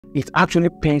It actually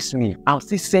pains me. I'm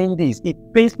still saying this. It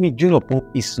pains me. Junior Pope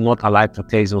is not alive to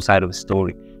tell his own side of the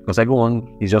story, because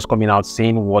everyone is just coming out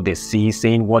saying what they see,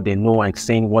 saying what they know, and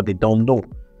saying what they don't know.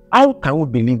 How can we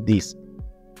believe this?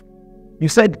 You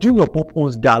said Junior Pope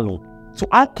owns Gallo. So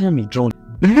how can we, John?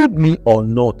 Believe me or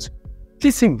not,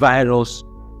 TC Virus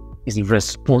is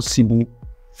responsible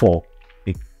for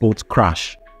the boat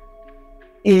crash.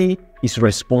 He is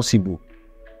responsible.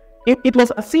 It was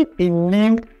as if he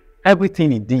knew everything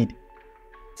he did.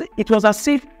 It was as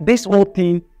if this whole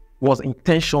thing was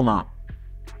intentional.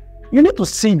 You need to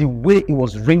see the way he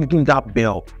was ringing that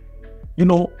bell. You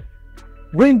know,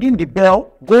 ringing the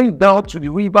bell, going down to the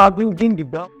river, ringing the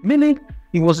bell. Meaning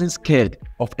he wasn't scared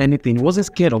of anything. He wasn't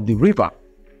scared of the river.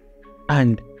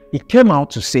 And he came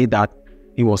out to say that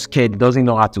he was scared. He doesn't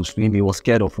know how to swim. He was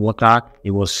scared of water.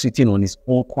 He was sitting on his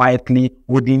own quietly,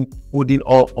 holding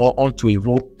onto a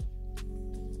rope.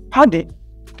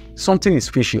 Something is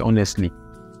fishy, honestly.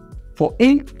 For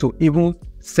him to even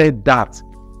say that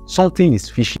something is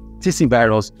fishy, TC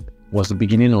Virus was the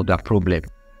beginning of that problem.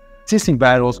 TC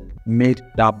Virus made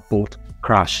that boat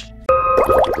crash.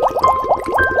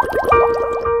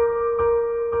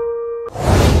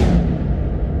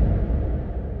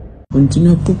 When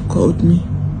Junior Pope called me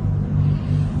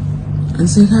and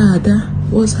said, "Hi Ada,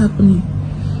 what's happening?"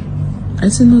 I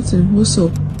said, "Nothing, what's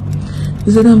up?" He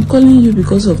said, "I'm calling you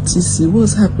because of TC.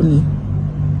 What's happening?"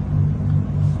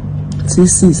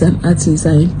 TC is an artist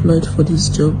I employed for this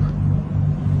job.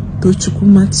 Tochukwu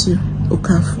Matthew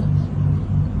Okafor.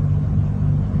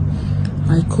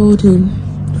 I called him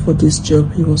for this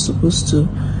job.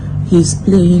 He's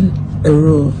playing a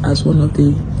role as one of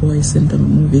the boys in the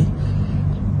movie.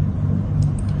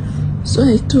 So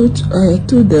I told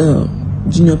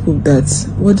Junior Pope that.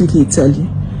 What did he tell you?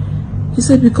 He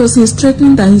said, because he's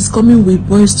threatening that he's coming with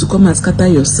boys to come and scatter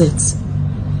your set,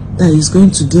 that he's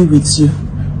going to deal with you.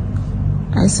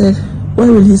 I said, why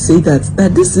will he say that?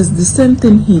 That this is the same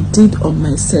thing he did on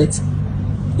my set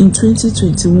in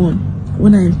 2021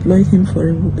 when I employed him for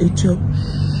a job.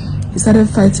 He started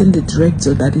fighting the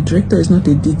director, that the director is not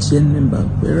a DGN member,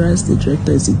 whereas the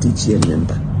director is a DGN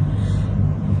member.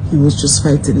 He was just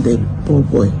fighting the poor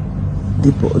boy.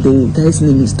 The guy's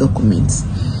name is Documents.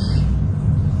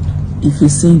 If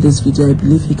he's seeing this video, I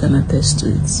believe he can attest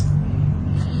to it.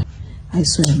 I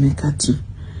saw Emeka too.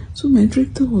 So my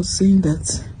director was saying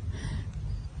that,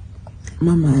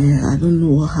 "Mama, I don't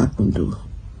know what happened though.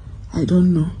 I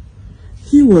don't know."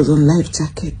 He was on life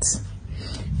jacket.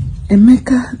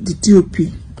 Emeka, the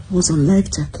DOP, was on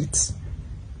life jacket.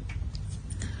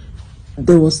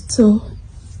 There was still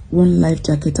one life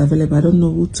jacket available. I don't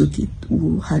know who took it,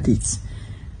 who had it.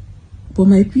 But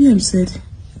my PM said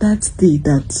that day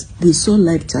that they saw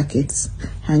life jackets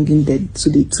hanging there, so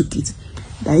they took it.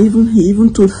 That he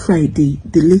even told Friday,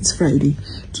 the late Friday,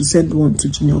 to send one to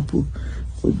Junior Pope.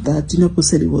 But that Junior Pope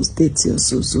said it was dirty or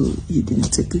so he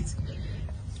didn't take it.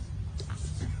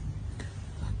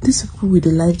 These people with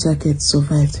the life jackets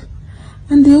survived.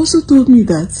 And they also told me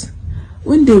that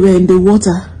when they were in the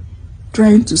water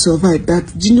trying to survive,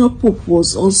 that Junior Pope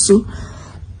was also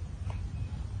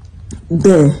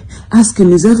there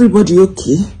asking, "Is everybody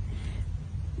okay?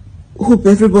 Hope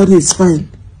everybody is fine."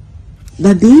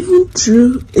 That they even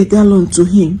threw a gallon to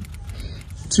him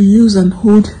to use and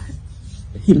hold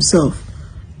himself,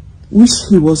 which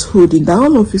he was holding. That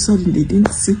all of a sudden they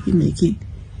didn't see him again.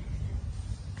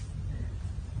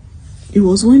 It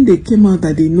was when they came out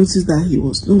that they noticed that he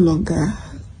was no longer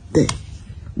there,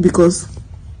 because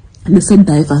they said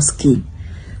divers came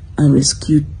and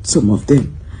rescued some of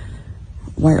them,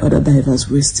 while other divers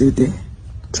were still there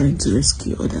trying to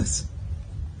rescue others.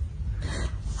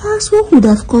 I asked, what would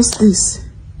have caused this?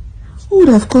 Who would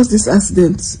have caused this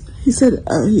accident? He said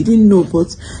he didn't know,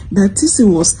 but that TC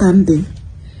was standing.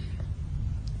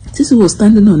 TC was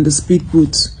standing on the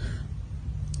speedboat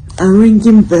and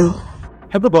ringing bell.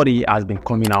 Everybody has been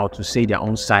coming out to say their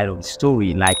own side of the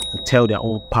story, like to tell their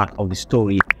own part of the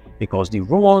story, because the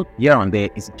rumor here and there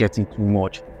is getting too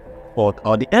much. But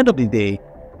at the end of the day,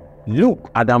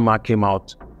 Luke Adama came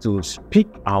out to speak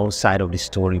our own side of the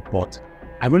story. But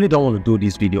I really don't want to do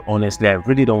this video, honestly. I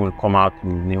really don't want to come out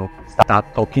to start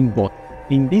talking, but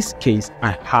in this case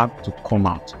I have to come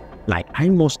out. Like, I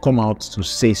must come out to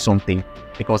say something,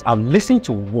 because I've listened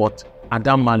to what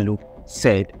Adama Luke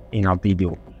said in her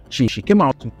video. She came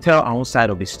out to tell our own side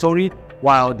of the story,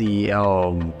 while the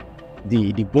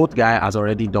boat guy has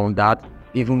already done that.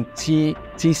 Even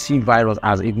TC Virus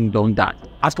has even done that.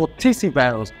 As for TC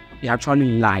Virus, he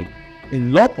actually lied. A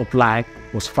lot of lie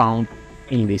was found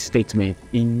in the statement.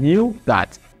 He knew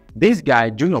that this guy,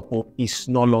 Junior Pope, is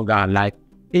no longer alive.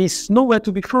 He's nowhere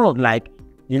to be found. Like,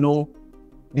 you know,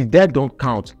 the dead don't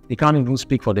count. They can't even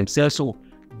speak for themselves. So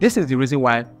this is the reason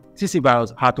why CC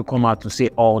Virus had to come out to say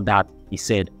all that he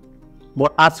said.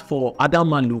 But as for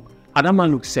Adamma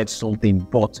Luke said something,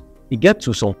 but it gets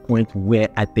to some point where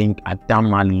I think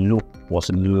Adamma Luke was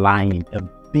lying, a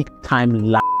big time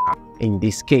lie in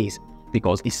this case,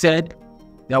 because he said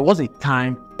there was a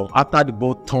time after the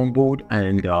boat tumbled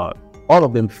and all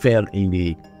of them fell in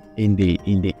the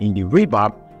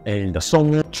river, and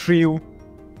someone threw.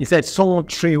 He said someone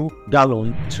threw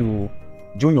gallon to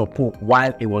Junior Pope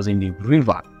while he was in the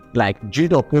river. Like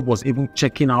Junior Pope was even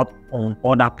checking out on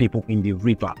other people in the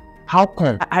river. How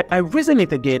come? I reasoned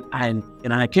it again, and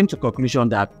I came to the conclusion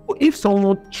that if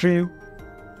someone threw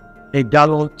a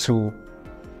gallon to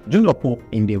Junior Pope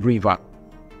in the river,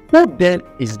 who then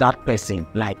is that person?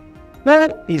 Like, who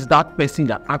is that person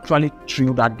that actually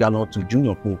threw that gallon to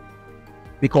Junior Pope?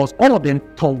 Because all of them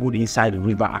tumbled inside the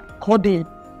river, according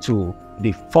to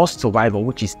the first survivor,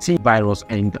 which is CC Virus,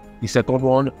 and the second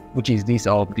one, which is this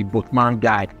the boatman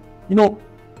guy. You know,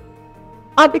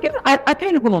 I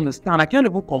can't even understand. I can't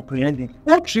even comprehend it.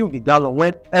 Who threw the gallon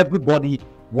when everybody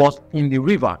was in the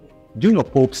river? Junior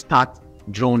Pope starts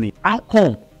drowning. How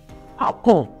come? How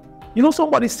come? You know,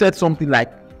 somebody said something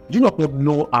like, Junior Pope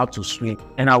knows how to swim,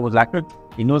 and I was like,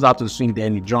 he knows how to swim,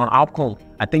 then he drowned. How come?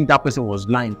 I think that person was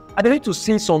lying. I need to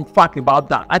see some fact about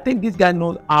that. I think this guy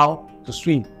knows how to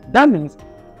swim. That means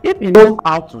if he knows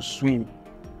how to swim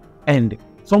and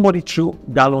somebody threw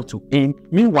gallon to him,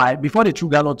 meanwhile, before they threw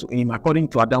gallon to him, according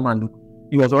to Adamma Luke,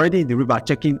 he was already in the river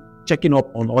checking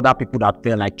up on other people that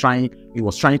fell, like he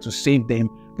was trying to save them.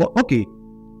 But okay,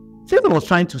 since he was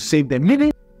trying to save them,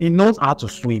 meaning he knows how to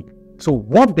swim. So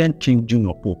what then killed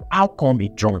Junior Pope? How come he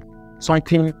drowned?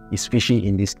 Something is fishy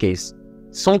in this case.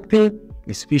 Something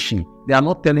is fishy. They are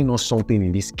not telling us something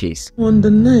in this case. On the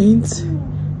 9th,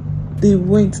 they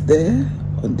went there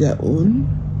on their own.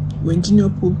 When Junior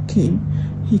Pope came,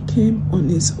 he came on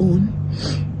his own.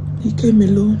 He came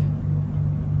alone.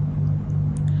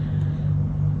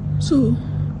 So,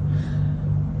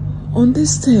 on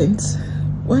this 10th,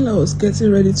 while I was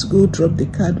getting ready to go drop the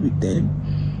card with them,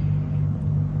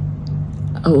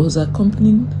 I was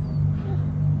accompanied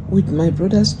with my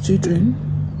brother's children,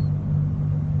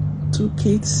 2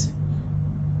 kids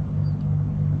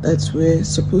that were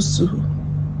supposed to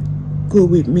go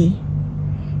with me.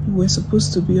 We were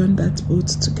supposed to be on that boat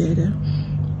together.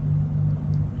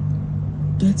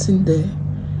 Getting there,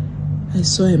 I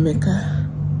saw Emeka.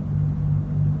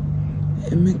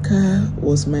 Emeka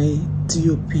was my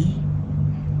DOP.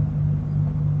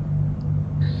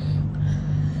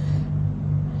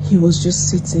 He was just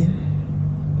sitting.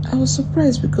 I was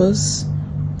surprised because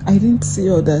I didn't see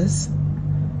others.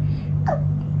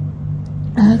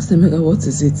 I asked Emeka, what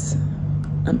is it?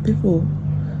 And people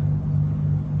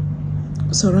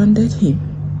surrounded him.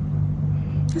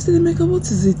 I said, Emeka, what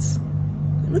is it?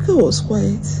 Emeka was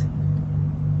quiet.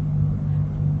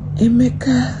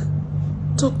 Emeka,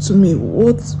 talk to me.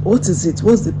 What is it?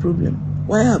 What's the problem?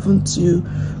 Why haven't you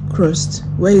crossed?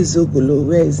 Where is Ogolo?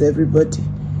 Where is everybody?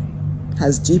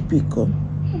 Has JP come?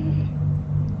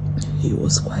 He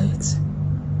was quiet.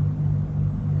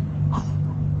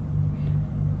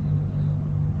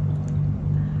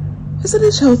 I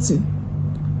started shouting.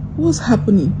 What's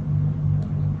happening?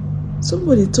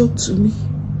 Somebody talked to me.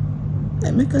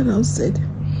 Emeka now said,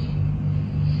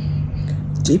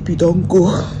 JP, don't go.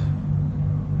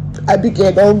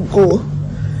 Abigail, don't go.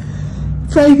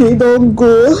 Friday, don't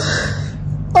go.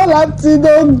 Olati,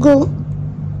 don't go.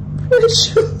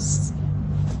 Precious,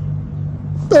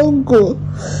 don't go.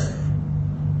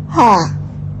 Ha!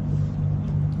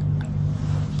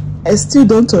 I still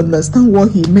don't understand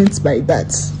what he meant by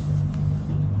that.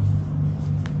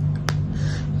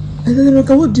 I said,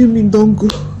 Emeka, what do you mean don't go?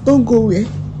 Don't go where?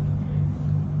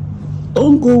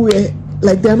 Don't go where?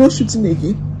 Like they are not shooting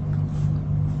again?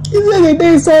 He said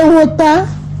they inside water.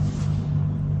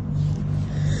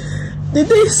 They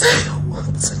inside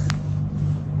water.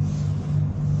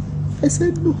 I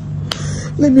said no.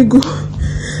 Let me go.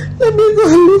 Let me go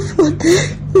and look for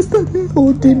them. They started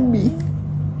holding me.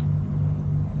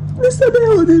 They started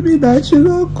holding me that I should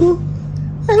not go.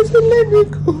 I said, let me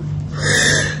go.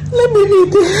 Let me be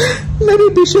there. Let me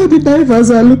be sure the divers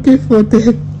are looking for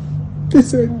them. They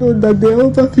said no, that there are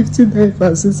over 50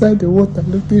 divers inside the water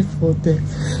looking for them.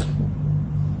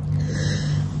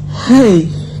 Hey,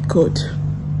 God.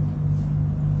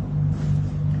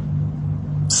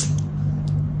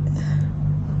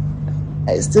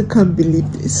 I still can't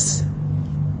believe this.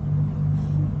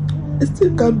 I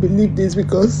still can't believe this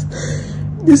because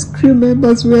these crew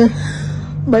members were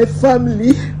my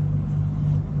family.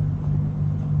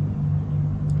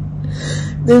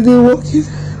 They've been working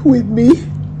with me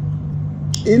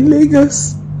in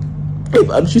Lagos. If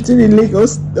I'm shooting in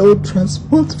Lagos, they will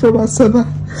transport from Asaba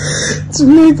to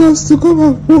Lagos to come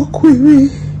and work with me.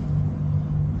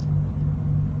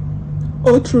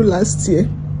 All through last year,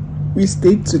 we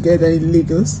stayed together in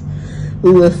Lagos.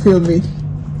 We were filming,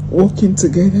 working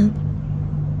together.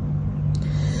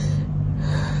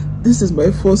 This is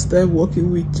my first time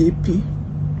working with JP.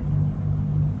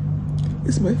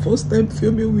 It's my first time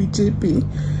filming with JP.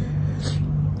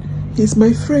 He's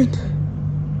my friend.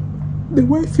 The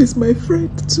wife is my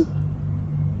friend too.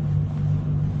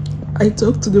 I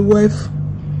talked to the wife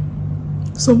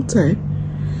sometime,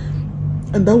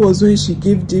 and that was when she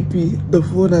gave JP the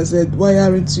phone and said, "Why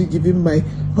aren't you giving my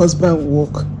husband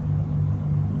work?"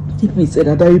 JP said,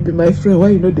 "Ada, you be my friend, why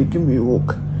you know they give me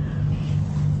work?"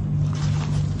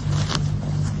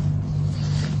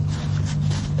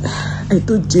 I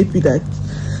told JP that,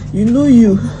 you know,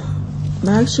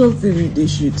 my action film they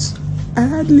shoot. I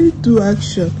hardly do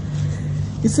action.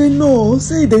 He said, no,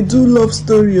 say they do love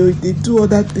story or they do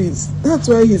other things. That's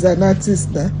why he's an artist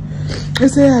now. I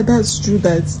said, yeah, that's true.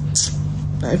 That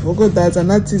I forgot that as an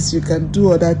artist you can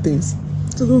do other things.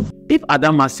 So if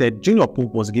Adamma said Junior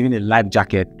Pope was given a life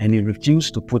jacket and he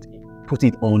refused to put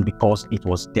it on because it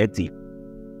was dirty,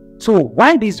 so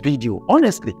why this video?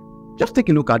 Honestly, just take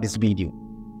a look at this video.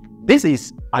 This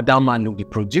is Adamma Luke, the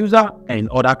producer, and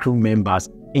other crew members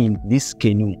in this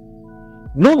canoe.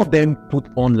 None of them put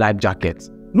on life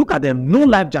jackets. Look at them, no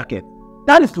life jacket.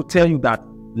 That is to tell you that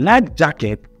life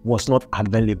jacket was not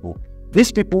available.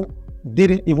 These people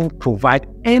didn't even provide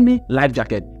any life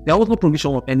jacket. There was no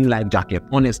provision of any life jacket,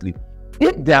 honestly.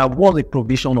 If there was a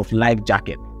provision of life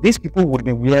jacket, these people would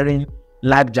be wearing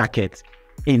life jackets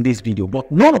in this video,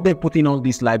 but none of them putting on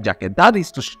this life jacket. That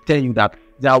is to tell you that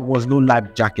there was no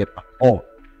life jacket at all.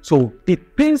 So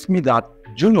it pains me that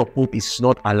Junior Pope is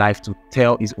not alive to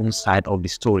tell his own side of the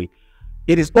story.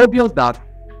 It is obvious that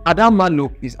Adamma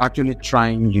Luke is actually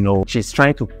trying, she's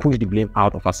trying to push the blame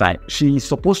out of her side. She is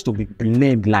supposed to be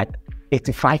blamed like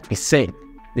 85%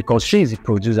 because she is the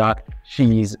producer,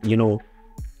 she is,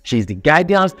 she's the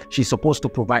guidance, she's supposed to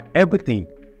provide everything.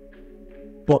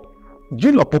 But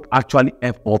Junior Pope actually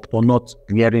effed up for not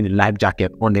wearing a life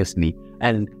jacket, honestly.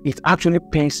 And it actually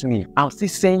pains me. I'm still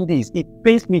saying this. It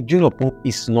pains me Junior Pope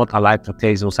is not alive to tell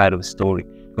his own side of the story.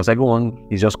 Because everyone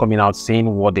is just coming out saying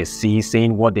what they see,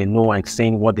 saying what they know, and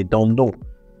saying what they don't know.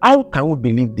 How can we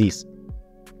believe this?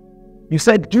 You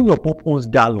said Junior Pope owns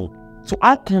Gallo. So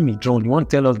how can we draw? You want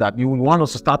to tell us that you want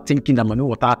us to start thinking that Manu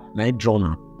Water is drawn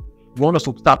now? You want us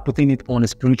to start putting it on a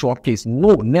spiritual case?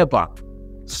 No, never.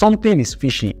 Something is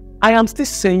fishy. I am still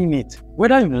saying it,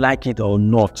 whether you like it or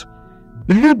not.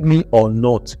 Believe me or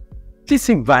not,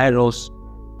 TC Virus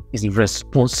is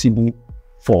responsible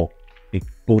for the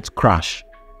boat crash.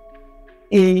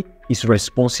 He is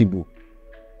responsible.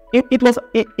 It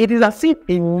is as if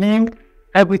he knew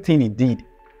everything he did.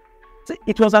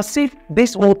 It was as if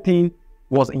this whole thing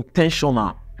was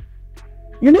intentional.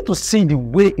 You need to see the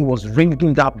way he was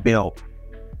ringing that bell.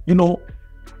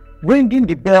 Ringing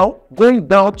the bell, going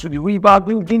down to the river,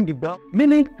 ringing the bell,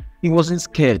 meaning he wasn't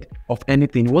scared of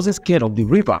anything. He wasn't scared of the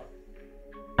river.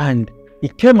 And he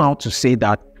came out to say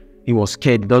that he was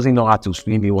scared. He doesn't know how to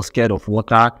swim. He was scared of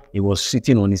water. He was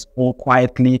sitting on his own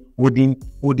quietly, holding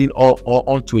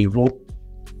onto a rope.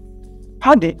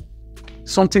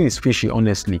 Something is fishy,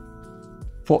 honestly.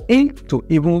 For him to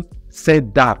even say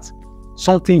that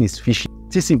something is fishy,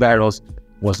 TC Virus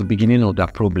was the beginning of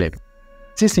that problem.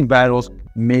 TC Virus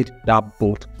made that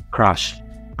boat crash.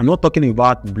 I'm not talking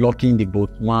about blocking the boat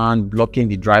one, blocking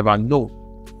the driver. No.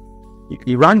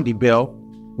 He rang the bell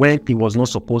when he was not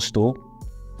supposed to.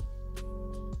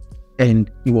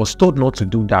 And he was told not to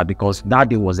do that because that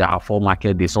day was our fall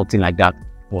market day, something like that.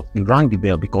 But he rang the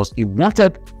bell because he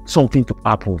wanted something to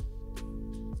happen.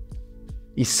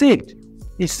 He said,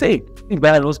 TC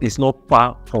Virus is not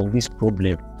far from this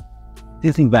problem.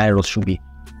 TC Virus should be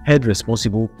held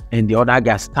responsible, and the other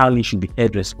guy, Stanley, should be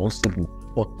held responsible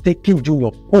for taking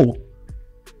Junior Pope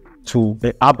to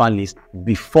the herbalist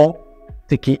before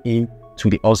taking him to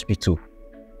the hospital.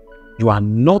 You are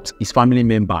not his family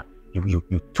member. You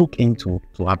took him to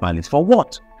herbalist for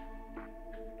what?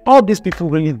 All these people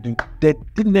really do. They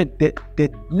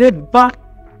never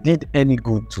did any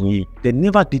good to him. They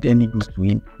never did any good to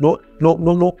him.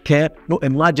 No care, no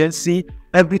emergency.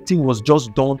 Everything was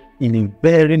just done in a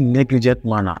very negligent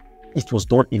manner. It was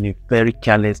done in a very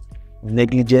careless,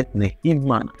 negligent, naive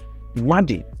manner.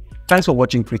 Imagine. Thanks for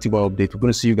watching Pretty Boy Update. We're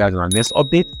going to see you guys in our next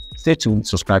update. Stay tuned,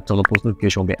 subscribe, turn on post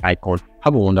notification bell icon.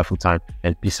 Have a wonderful time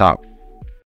and peace out.